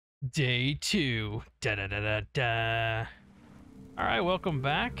Day 2. Da da da da da. Alright, welcome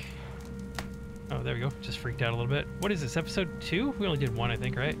back. Oh, there we go. Just freaked out a little bit. What is this, episode 2? We only did 1, I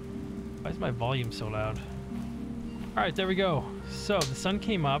think, right? Why is my volume so loud? Alright, there we go. So, the sun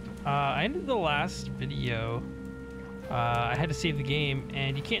came up. I ended the last video. I had to save the game,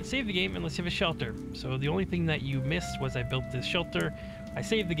 and you can't save the game unless you have a shelter. So, the only thing that you missed was I built this shelter. I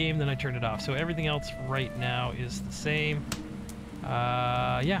saved the game, then I turned it off. So, everything else right now is the same.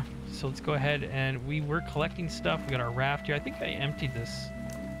 Yeah, so let's go ahead, and we were collecting stuff. We got our raft here. I think I emptied this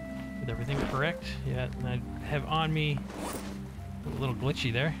with everything correct. Yeah, and I have on me a little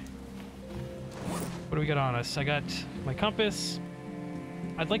glitchy there. What do we got on us? I got my compass.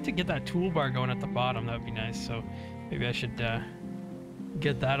 I'd like to get that toolbar going at the bottom. That would be nice. So maybe I should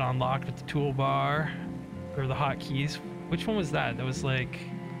get that unlocked with the toolbar or the hotkeys. Which one was that? That was like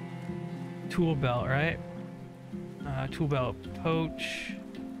tool belt, right? Tool belt poach.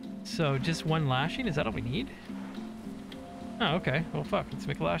 So just one lashing? Is that all we need? Oh, okay. Well, fuck. Let's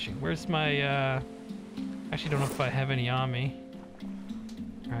make a lashing. Where's my, actually don't know if I have any on me.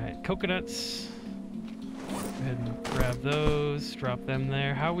 Alright, coconuts. Go ahead and grab those. Drop them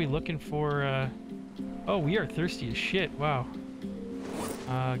there. How are we looking for, Oh, we are thirsty as shit. Wow.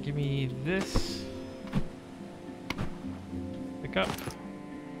 Give me this. Pick up.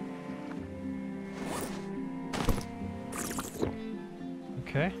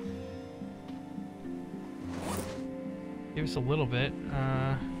 Okay. Give us a little bit.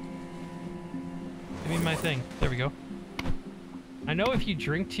 Give me my thing. There we go. I know if you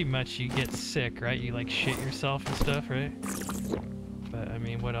drink too much, you get sick, right? You like shit yourself and stuff, right? But I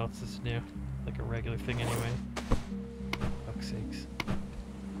mean, what else is new? Like a regular thing anyway. Fuck's sakes.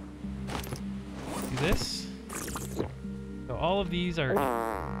 Do this. So all of these are...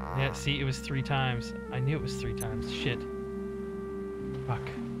 Yeah, see, it was 3 times. I knew it was 3 times. Shit. Fuck.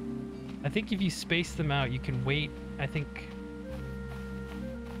 I think if you space them out, you can wait, I think...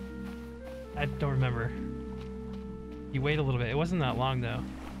 I don't remember. You wait a little bit. It wasn't that long, though.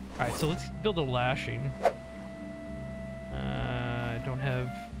 Alright, so let's build a lashing. I don't have...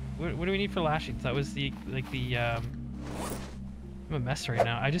 What do we need for lashings? That was the, like the, I'm a mess right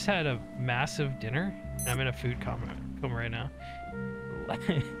now. I just had a massive dinner, and I'm in a food coma right now.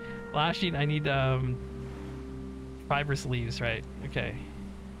 Lashing, I need, fibrous leaves, right? Okay.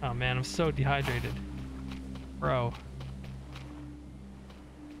 Oh man, I'm so dehydrated. Bro.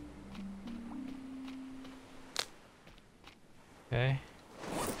 Okay.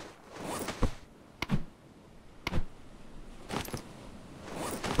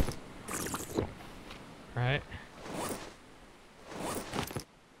 Alright.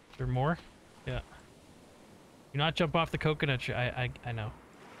 Is there more? Yeah. Do not jump off the coconut tree. I know.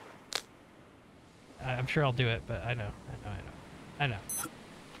 I'm sure I'll do it, but I know. I know.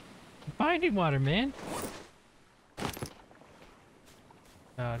 Finding water, man.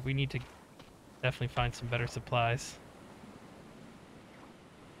 God, we need to definitely find some better supplies.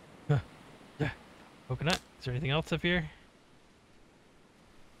 Yeah. Coconut. Is there anything else up here?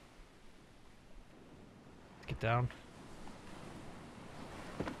 Let's get down.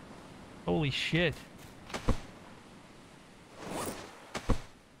 Holy shit.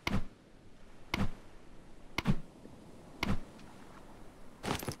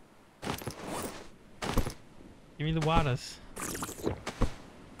 Give me the waters.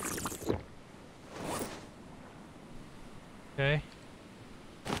 Okay.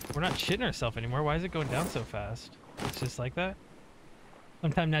 We're not shitting ourselves anymore. Why is it going down so fast? It's just like that?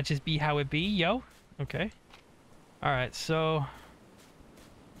 Sometimes not just be how it be, yo. Okay. Alright, so...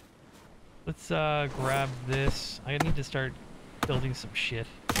 Let's grab this. I need to start building some shit.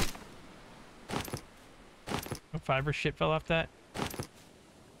 What fiber shit fell off that?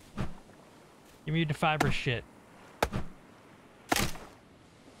 Give me the fiber shit.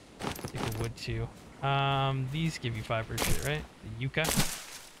 Take the wood too. These give you fiber shit, right? The yucca.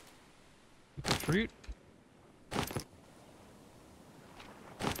 Yucca fruit.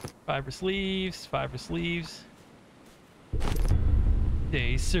 Fibrous leaves, fibrous leaves.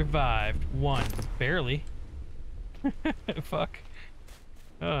 They survived. 1. Barely. Fuck.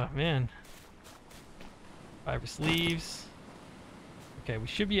 Oh, man. Fibrous leaves. Okay, we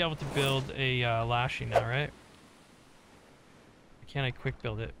should be able to build a lashing now, right? Can I quick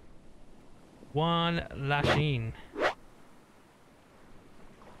build it? 1 lashing.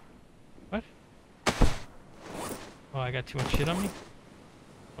 What? Oh, I got too much shit on me?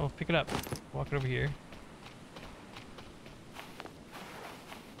 Oh, pick it up. Walk it over here.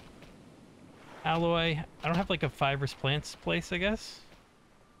 Alloy. I don't have like a fibrous plants place, I guess.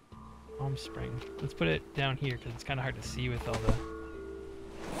 Palm Spring. Let's put it down here because it's kind of hard to see with all the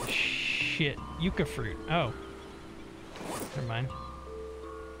shit. Yucca fruit. Oh. Never mind.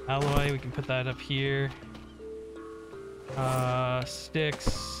 Alloy, we can put that up here.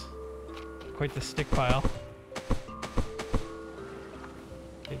 Sticks. Quite the stick pile.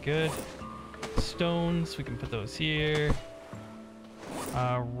 Okay, good. Stones, we can put those here.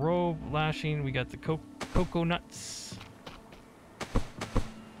 Rope lashing, we got the cocoa nuts.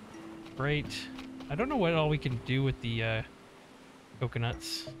 Great. I don't know what all we can do with the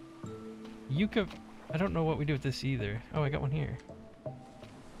coconuts. Yucca, I don't know what we do with this either. Oh, I got one here.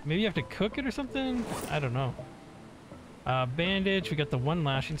 Maybe you have to cook it or something? I don't know. Bandage, we got the one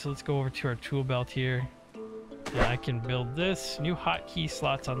lashing, so let's go over to our tool belt here. Yeah, I can build this. New hotkey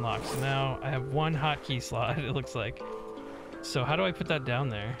slots unlocked. So now I have one hotkey slot, it looks like. So how do I put that down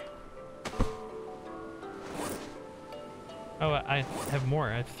there? Oh, I have more.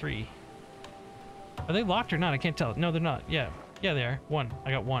 I have 3. Are they locked or not? I can't tell. No, they're not. Yeah. Yeah, they are. 1.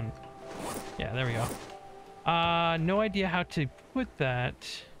 I got 1. Yeah, there we go. No idea how to put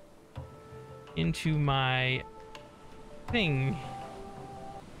that into my thing.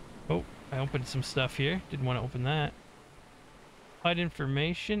 Oh, I opened some stuff here. Didn't want to open that. HUD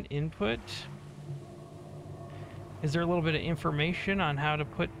information input. Is there a little bit of information on how to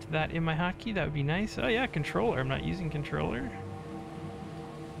put that in my hotkey? That would be nice. Oh yeah, controller. I'm not using controller.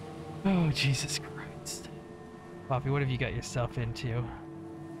 Oh, Jesus Christ. Floppy, what have you got yourself into?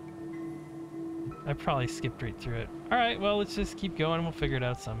 I probably skipped right through it. Alright, well, let's just keep going and we'll figure it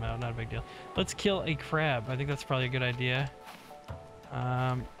out somehow. Not a big deal. Let's kill a crab. I think that's probably a good idea.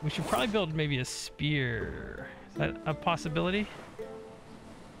 We should probably build maybe a spear. Is that a possibility?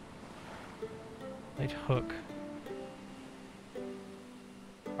 Light hook.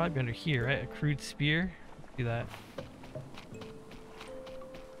 Probably be under here, right? A crude spear. Let's do that.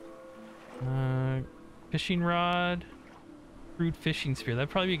 Fishing rod. Crude fishing spear. That'd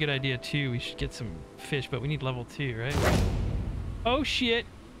probably be a good idea too. We should get some fish, but we need level 2, right? Oh shit!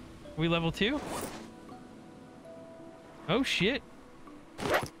 Are we level 2? Oh shit!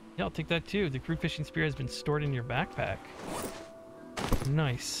 Yeah, I'll take that too. The crude fishing spear has been stored in your backpack.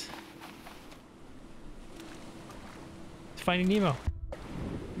 Nice. It's Finding Nemo.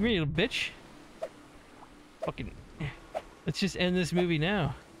 Come here, you little bitch. Fucking. Let's just end this movie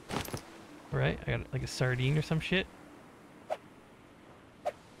now. Right? I got like a sardine or some shit.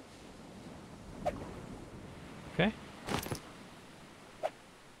 Okay.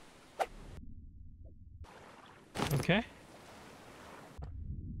 Okay.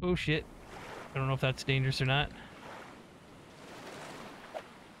 Oh shit. I don't know if that's dangerous or not.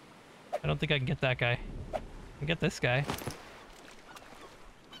 I don't think I can get that guy. I can get this guy.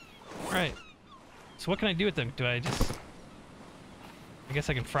 Alright. So what can I do with them? Do I just... I guess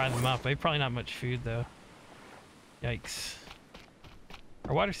I can fry them up. I have probably not much food though. Yikes.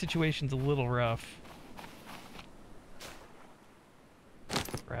 Our water situation's a little rough.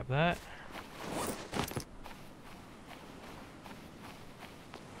 Grab that.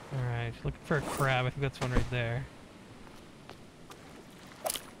 Alright, looking for a crab. I think that's one right there.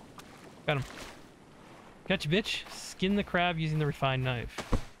 Got him. Catch, bitch. Skin the crab using the refined knife.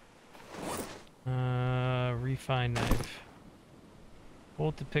 Refined knife.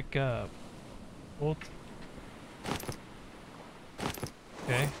 Hold to pick up. Hold.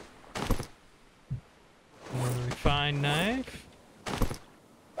 Okay. Another refined knife.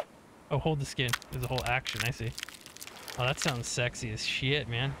 Oh, hold the skin. There's a whole action, I see. Oh, that sounds sexy as shit,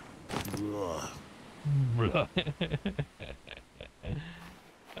 man.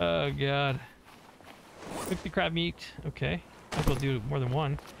 Oh, God. Cook the crab meat. Okay. Might as well do more than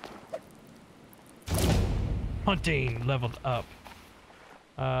one. Hunting leveled up.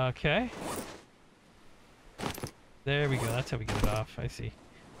 Okay. There we go. That's how we get it off. I see.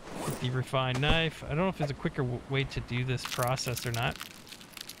 Get the refined knife. I don't know if there's a quicker way to do this process or not.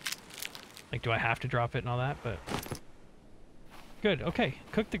 Like, do I have to drop it and all that? But good. Okay.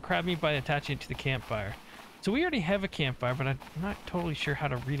 Cook the crab meat by attaching it to the campfire. So we already have a campfire, but I'm not totally sure how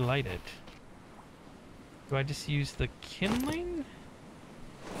to relight it. Do I just use the kindling?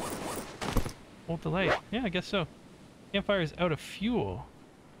 Hold the light. Yeah, I guess so. Campfire is out of fuel.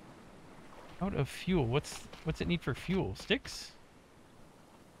 Out of fuel. What's it need for fuel? Sticks?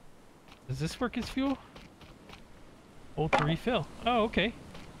 Does this work as fuel? Hold to refill. Oh, okay.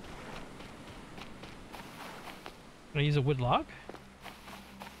 Can I use a wood log?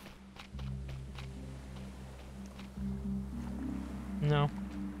 No.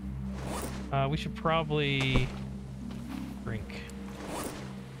 We should probably drink.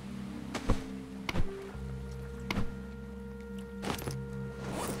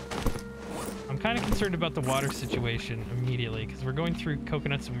 I'm kind of concerned about the water situation immediately because we're going through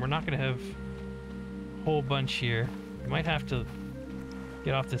coconuts and we're not going to have a whole bunch here. We might have to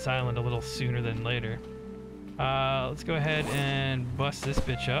get off this island a little sooner than later. Let's go ahead and bust this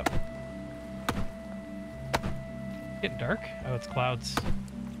bitch up. Getting dark? Oh, it's clouds.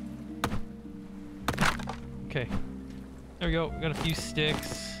 Okay. There we go. We got a few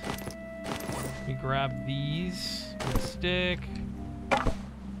sticks. Let me grab these. Good stick.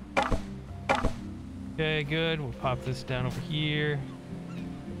 Okay, good. We'll pop this down over here.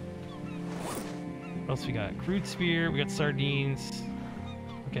 What else we got? Crude spear. We got sardines.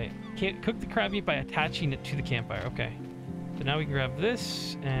 Okay. Can't cook the crab meat by attaching it to the campfire. Okay. So now we can grab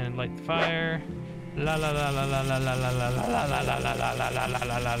this and light the fire. La la la la la la la la la la la la la la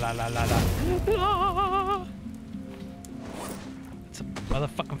la la la la la la. It's a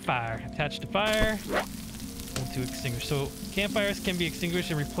motherfucking fire. Attached to fire. To extinguish. So campfires can be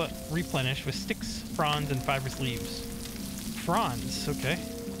extinguished and replenished with sticks, fronds, and fibrous leaves. Fronds, okay.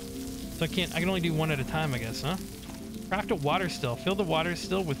 So I can only do one at a time, I guess, huh? Craft a water still. Fill the water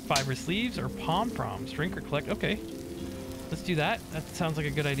still with fibrous leaves or pom-poms. Drink or collect. Okay. Let's do that. That sounds like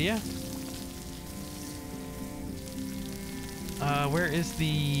a good idea. Where is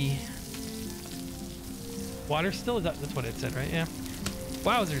the water still? That's what it said, right? Yeah.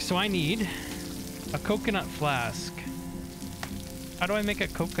 Wowzer. So I need a coconut flask. How do I make a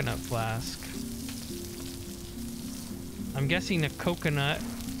coconut flask? I'm guessing a coconut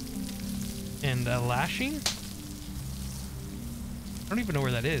and a lashing? I don't even know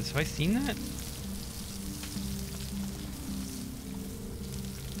where that is. Have I seen that?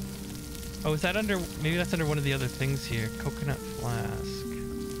 Oh, is that under... Maybe that's under one of the other things here. Coconut flask.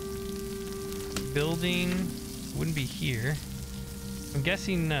 Building. Wouldn't be here. I'm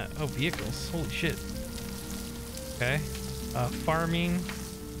guessing... oh, vehicles. Holy shit. Okay. Farming.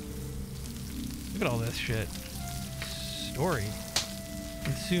 Look at all this shit. Story.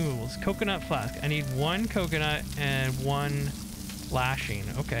 Consumables. Coconut flask. I need one coconut and one lashing.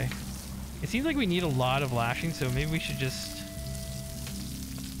 Okay. It seems like we need a lot of lashing, so maybe we should just...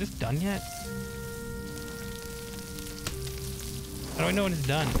 Is this done yet? How do I know when it's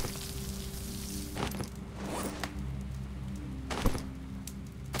done?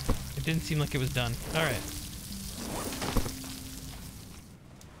 It didn't seem like it was done. Alright.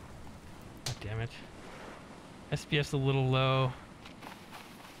 God damn it. SPF's a little low.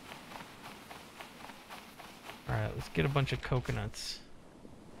 Alright, let's get a bunch of coconuts.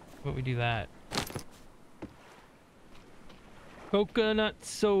 How about we do that? Coconut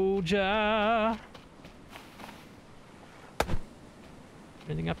soldier.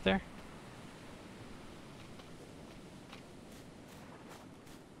 Anything up there?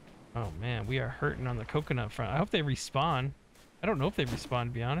 Oh man, we are hurting on the coconut front. I hope they respawn. I don't know if they respawn,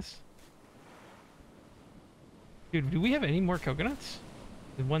 to be honest. Dude, do we have any more coconuts?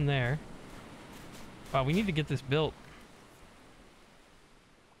 There's one there. Wow, we need to get this built.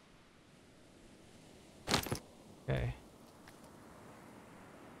 Okay.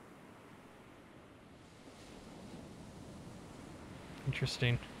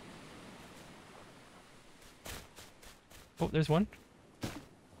 Interesting. Oh, there's one.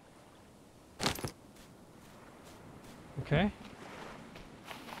 Okay.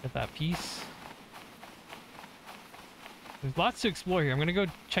 Get that piece. There's lots to explore here. I'm gonna go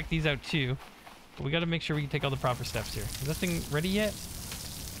check these out too. But we gotta make sure we can take all the proper steps here. Is that thing ready yet?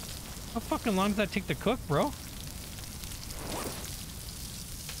 How fucking long does that take to cook, bro?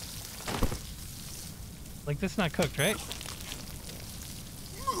 Like, this not cooked, right?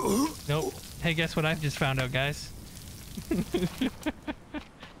 Nope. Hey, guess what I've just found out, guys?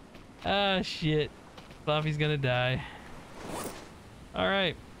 Ah, shit. Floppy's gonna die.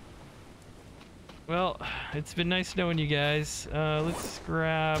 Alright. Well, it's been nice knowing you guys. Let's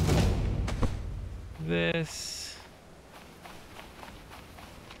grab this.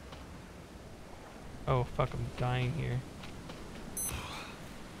 Oh, fuck, I'm dying here.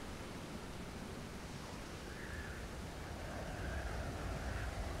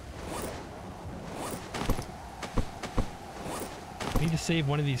 I need to save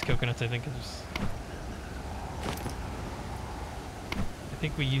one of these coconuts, I think. I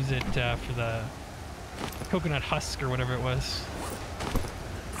think we use it for the coconut husk or whatever it was.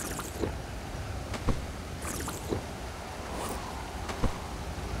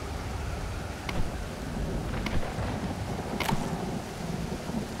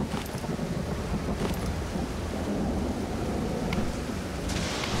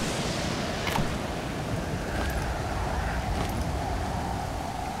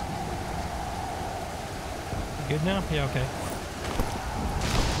 Good now? Yeah, okay.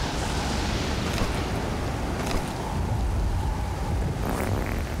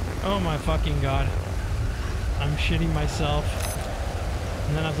 Oh my fucking god. I'm shitting myself.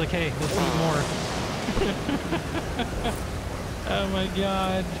 And then I was like, hey, let's eat more. Oh my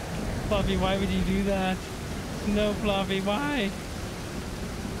god. Floppy, why would you do that? No, Floppy, why?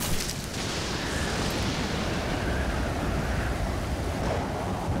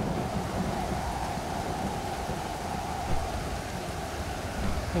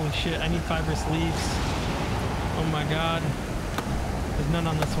 Holy shit, I need fibrous leaves. Oh my god. There's none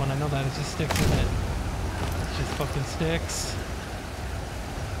on this one, I know that. It's just sticks, isn't it? It's just fucking sticks.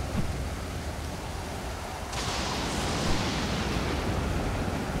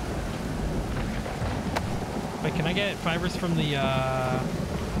 Wait, can I get fibers from the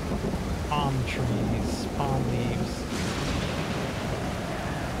palm trees? Palm leaves.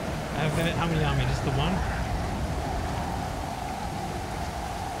 I have how many on me? Just the one?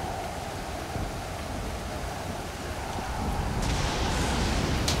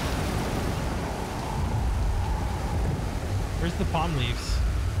 Where's the palm leaves?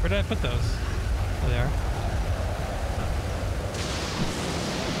 Where did I put those? Oh, they are.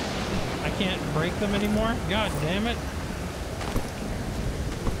 I can't break them anymore? God damn it.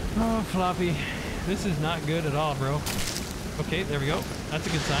 Oh, Floppy. This is not good at all, bro. Okay, there we go. That's a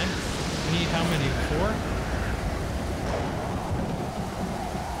good sign. We need how many? 4?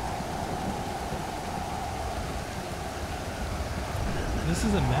 This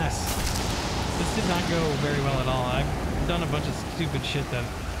is a mess. This did not go very well at all. I've done a bunch of stupid shit that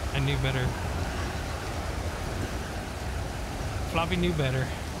I knew better. Floppy knew better,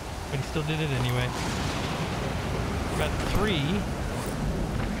 but he still did it anyway. Got 3.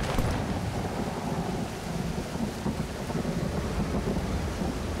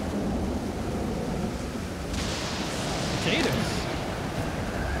 Potatoes.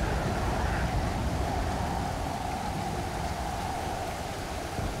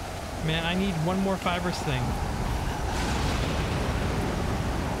 Man, I need one more fibrous thing.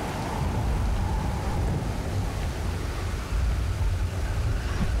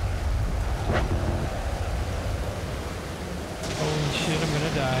 Holy shit, I'm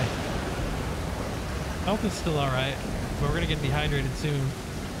gonna die. Health is still alright, but we're gonna get dehydrated soon.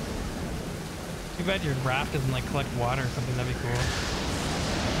 Too bad your raft doesn't like collect water or something, that'd be cool.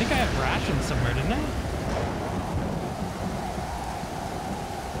 I think I have rations somewhere, didn't I?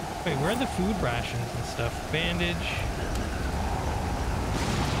 Wait, where are the food rations and stuff? Bandage.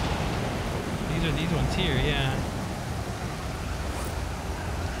 These are these ones here, yeah.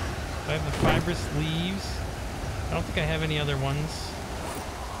 I have the fibrous leaves. I don't think I have any other ones.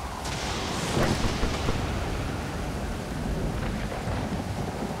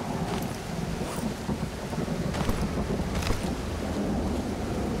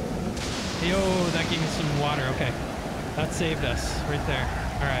 Yo, that gave me some water. Okay. That saved us right there.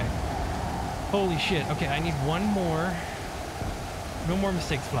 Alright. Holy shit. Okay, I need one more. No more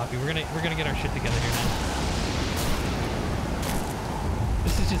mistakes, Floppy. We're gonna get our shit together here now.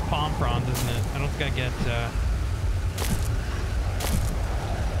 This is just palm prawns, isn't it? I don't think I get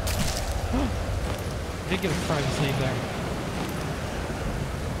I did get a private sleeve there.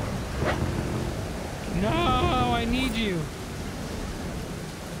 No, I need you.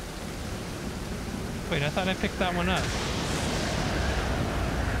 Wait, I thought I picked that one up.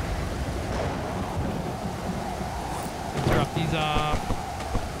 Drop these off.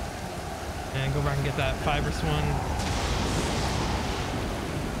 And go back and get that fibrous one.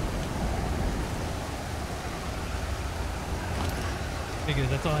 Okay, good.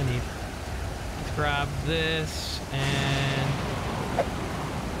 That's all I need. Let's grab this and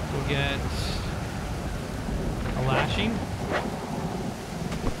we'll get a lashing.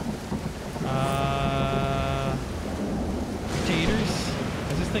 Taters.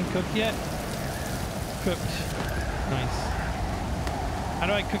 Is this thing cooked yet? Cooked. Nice. How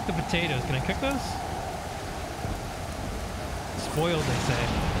do I cook the potatoes? Can I cook those? Spoiled, they say.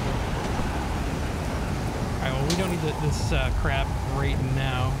 Alright, well, we don't need this crap right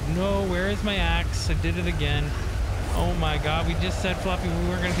now. No, where is my axe? I did it again. Oh my god, we just said, Floppy, we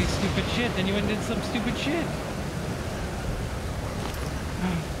weren't going to do stupid shit. Then you went and did some stupid shit.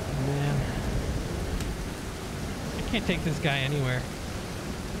 Oh, man. I can't take this guy anywhere.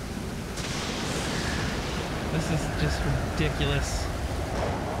 This is just ridiculous.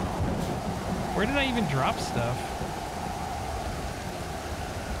 Where did I even drop stuff?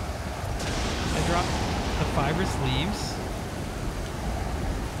 I dropped the fibrous leaves.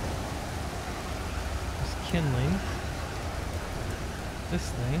 There's kindling. This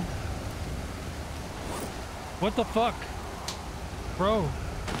thing. What the fuck? Bro.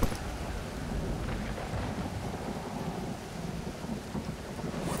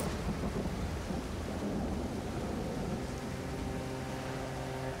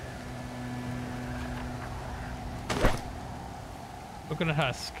 Coconut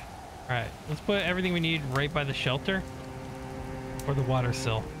husk. All right, let's put everything we need right by the shelter or the water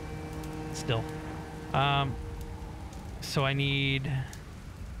sill. Still. So I need,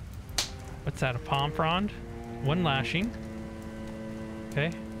 what's that? A palm frond, 1 lashing. Okay.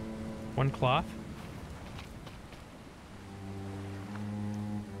 1 cloth.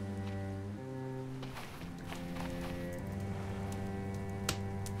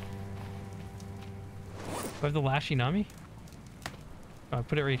 Do I have the lashing on me? Oh, I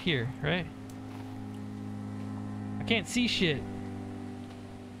put it right here, right? I can't see shit.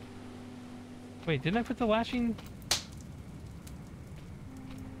 Wait, didn't I put the lashing?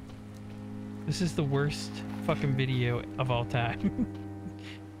 This is the worst fucking video of all time.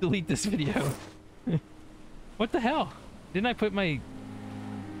 Delete this video. What the hell? Didn't I put my...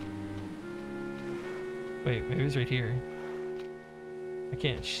 Wait, maybe it was right here. I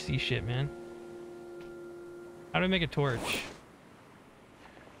can't see shit, man. How do I make a torch?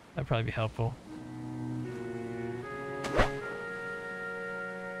 That'd probably be helpful.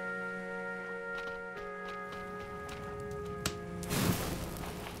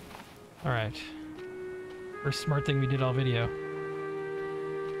 All right. First smart thing we did all video.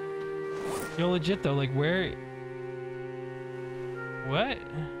 Yo, legit though, like where... What?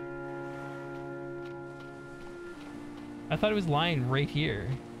 I thought it was lying right here.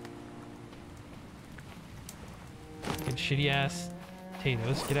 Fucking shitty ass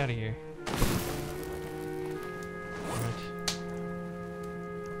potatoes. Get out of here. Damn it.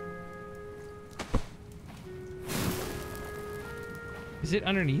 Is it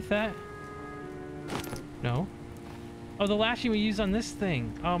underneath that? No. Oh, the lashing we use on this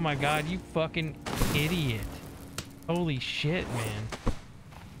thing. Oh my god, you fucking idiot. Holy shit, man.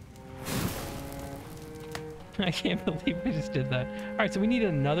 I can't believe I just did that. Alright, so we need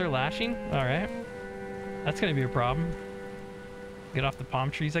another lashing. Alright. That's gonna be a problem. Get off the palm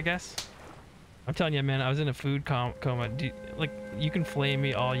trees, I guess. I'm telling you, man, I was in a food coma. Like, you can flame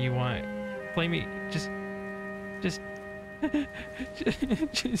me all you want. Flame me. Just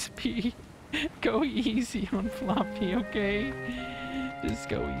be... Go easy on Floppy, okay? Just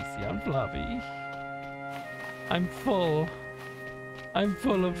go easy on Floppy. I'm full. I'm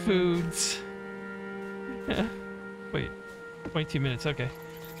full of foods. Wait, 22 minutes, okay.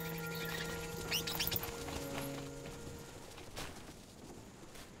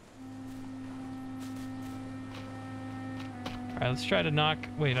 Alright, let's try to knock...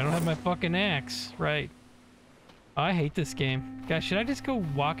 Wait, I don't have my fucking axe. Right. Oh, I hate this game. Guys, should I just go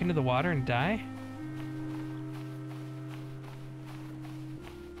walk into the water and die?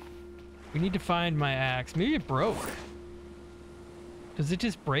 We need to find my axe. Maybe it broke. Does it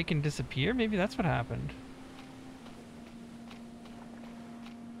just break and disappear? Maybe that's what happened.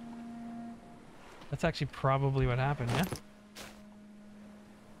 That's actually probably what happened, yeah?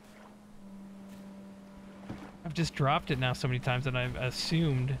 I've just dropped it now so many times that I've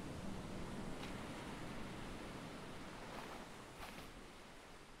assumed.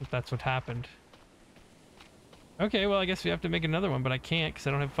 That's what happened. Okay, well, I guess we have to make another one, but I can't because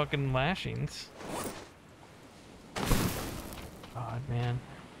I don't have fucking lashings. God, man.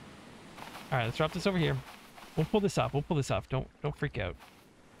 All right, let's drop this over here. We'll pull this off. We'll pull this off. Don't freak out.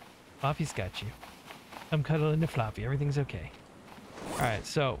 Floppy's got you. I'm cuddling to Floppy. Everything's okay. All right,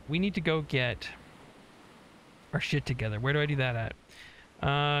 so we need to go get our shit together. Where do I do that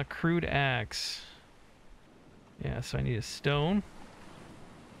at? Crude axe. Yeah, so I need a stone.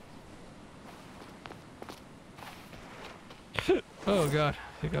 Oh god,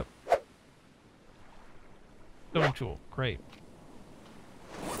 pick up. Stone tool, great.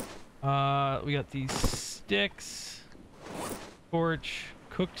 We got these sticks, torch,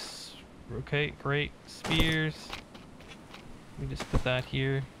 cooked. Okay, great. Spears. Let me just put that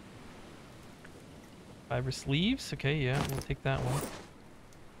here. Fibrous leaves. Okay, yeah, we'll take that one.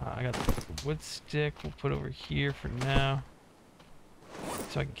 I got the wood stick. We'll put over here for now,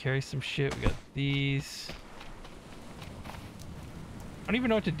 so I can carry some shit. We got these. I don't even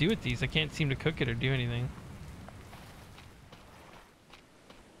know what to do with these. I can't seem to cook it or do anything.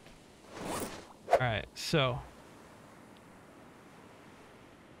 Alright, so.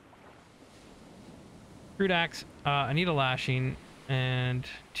 Crude axe. I need a lashing and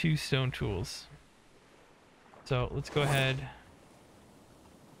 2 stone tools. So let's go ahead.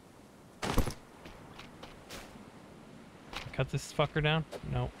 Cut this fucker down?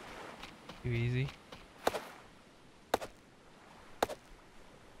 Nope. Too easy.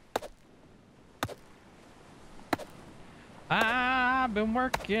 I've been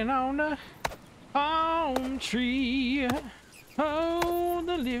working on a palm tree, oh,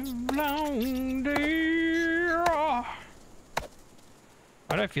 the live long day.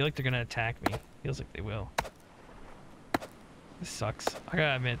 Why do I feel like they're gonna attack me? Feels like they will. This sucks. I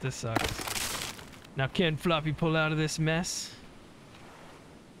gotta admit, this sucks. Now can Floppy pull out of this mess?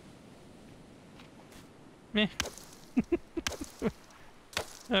 Meh.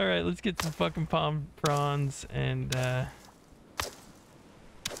 Alright, let's get some fucking palm prawns and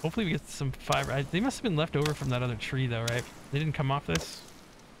hopefully we get some fiber. They must have been left over from that other tree though, right? They didn't come off this?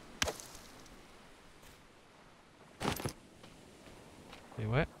 Wait,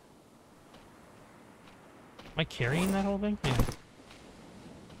 what? Am I carrying that whole thing? Yeah.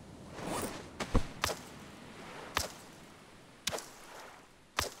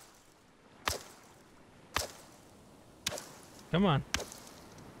 Come on.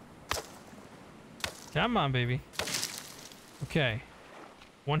 Come on, baby. Okay.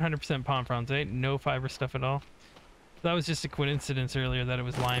 100% palm fronds, eh? No fiber stuff at all. That was just a coincidence earlier that it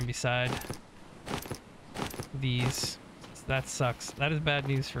was lying beside these. That sucks. That is bad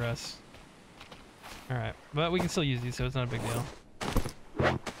news for us. Alright. But we can still use these, so it's not a big deal.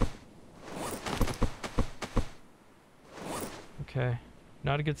 Okay.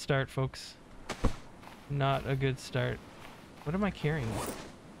 Not a good start, folks. Not a good start. What am I carrying?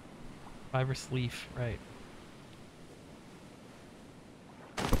 Fibrous leaf, right.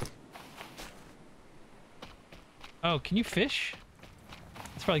 Oh, can you fish?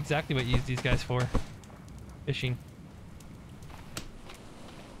 That's probably exactly what you use these guys for. Fishing.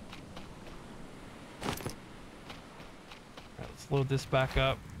 Alright, let's load this back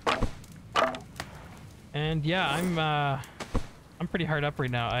up. And yeah, I'm pretty hard up right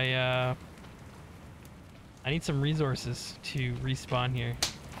now. I need some resources to respawn here.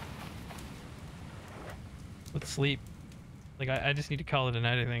 Let's sleep. Like, I just need to call it a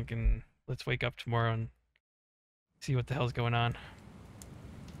night, I think, and let's wake up tomorrow and see what the hell's going on.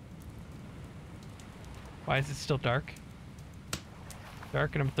 Why is it still dark?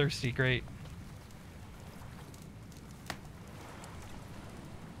 Dark and I'm thirsty, great.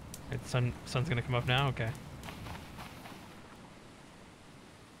 Right, sun's gonna come up now? Okay.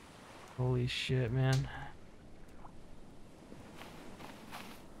 Holy shit, man.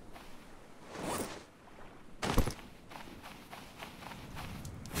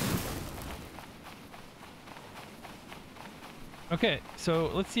 Okay,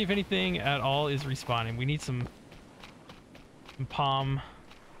 so let's see if anything at all is respawning. We need some palm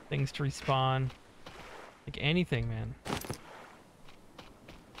things to respawn. Like anything, man.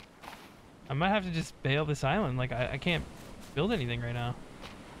 I might have to just bail this island. Like, I can't build anything right now.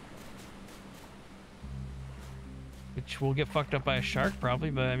 Which will get fucked up by a shark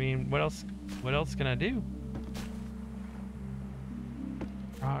probably, but I mean, what else can I do?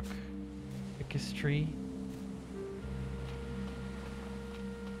 Rock. Thickest tree.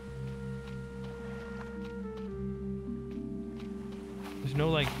 There's no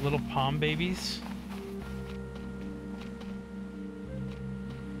like little palm babies.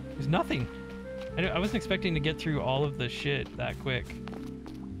 There's nothing. I wasn't expecting to get through all of the shit that quick.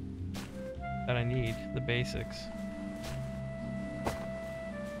 That I need, the basics.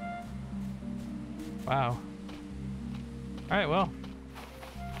 Wow. Alright, well.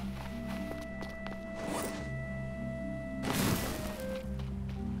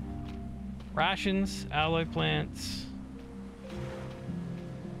 Rations, alloy plants.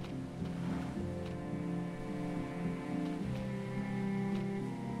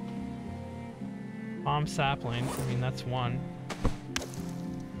 Palm sapling, I mean that's one.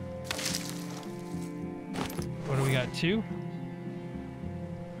 What do we got, 2?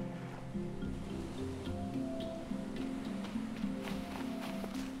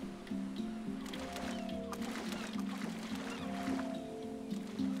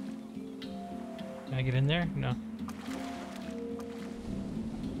 Can I get in there? No.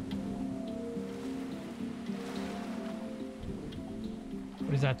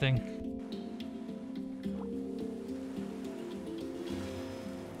 What is that thing?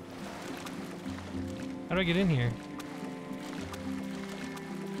 How do I get in here?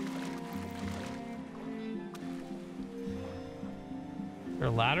 Is there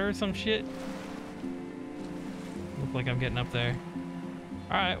a ladder or some shit? Look like I'm getting up there.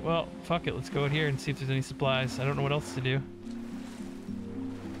 Alright, well, fuck it. Let's go out here and see if there's any supplies. I don't know what else to do.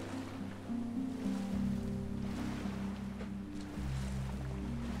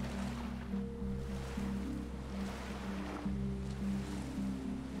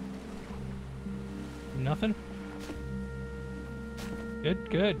 Nothing? Good,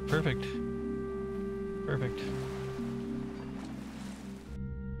 good, perfect. Perfect.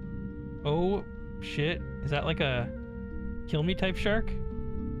 Oh, shit. Is that like a kill me type shark?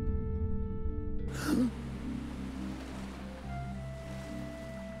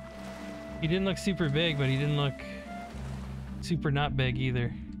 He didn't look super big, but he didn't look super not big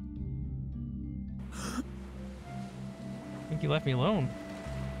either. I think he left me alone.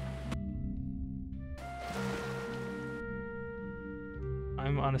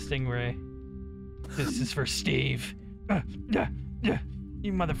 I'm on a stingray. This is for Steve.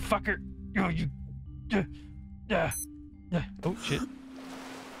 You motherfucker. Oh, you. Oh, shit.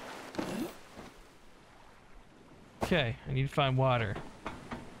 Okay, I need to find water.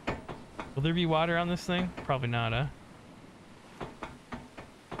 Will there be water on this thing? Probably not, huh?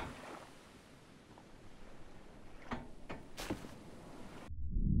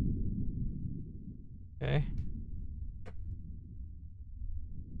 Okay.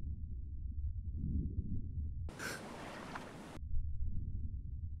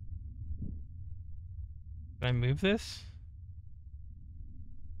 Can I move this?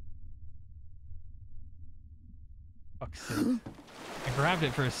 Fuck's sake. I grabbed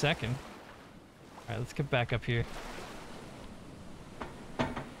it for a second. Alright, let's get back up here.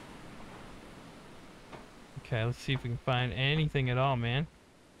 Okay, let's see if we can find anything at all, man.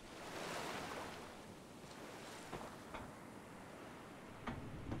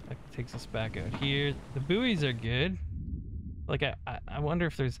 That takes us back out here. The buoys are good. Like, I wonder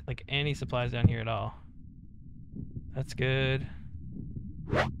if there's, like, any supplies down here at all. That's good.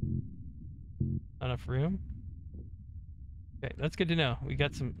 Not enough room? Okay, that's good to know. We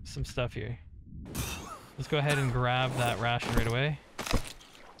got some stuff here. Let's go ahead and grab that ration right away.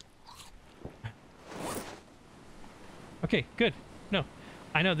 Okay, good. No,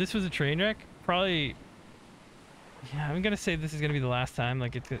 I know this was a train wreck. Probably, yeah, I'm gonna say this is gonna be the last time.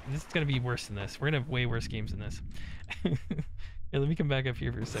 Like, this is gonna be worse than this. We're gonna have way worse games than this. Yeah, let me come back up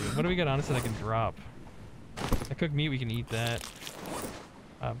here for a second. What do we got on us that I can drop? I cook meat, we can eat that.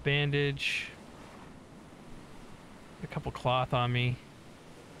 Bandage. A couple cloth on me.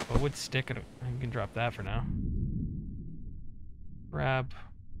 A wood stick, I can drop that for now. Grab.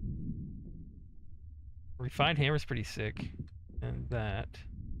 Refined hammer's pretty sick. And that.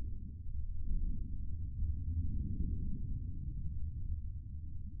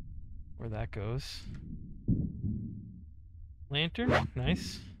 Where that goes. Lantern,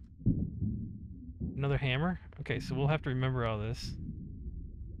 nice. Another hammer. Okay, so we'll have to remember all this.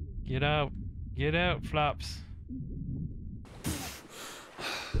 Get out, Flops.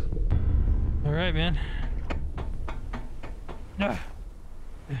 All right, man. Ah.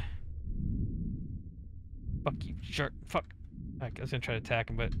 Fuck you, shark. Fuck. I was gonna try to attack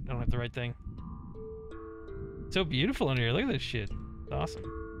him, but I don't have the right thing. It's so beautiful in here. Look at this shit. It's awesome.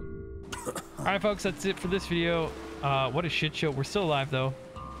 All right, folks. That's it for this video. What a shit show. We're still alive, though.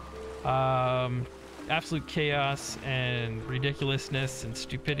 Absolute chaos and ridiculousness and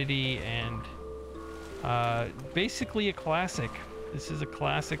stupidity and basically a classic. This is a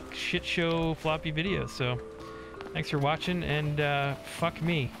classic shit show floppy video. So thanks for watching, and fuck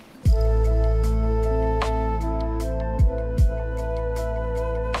me.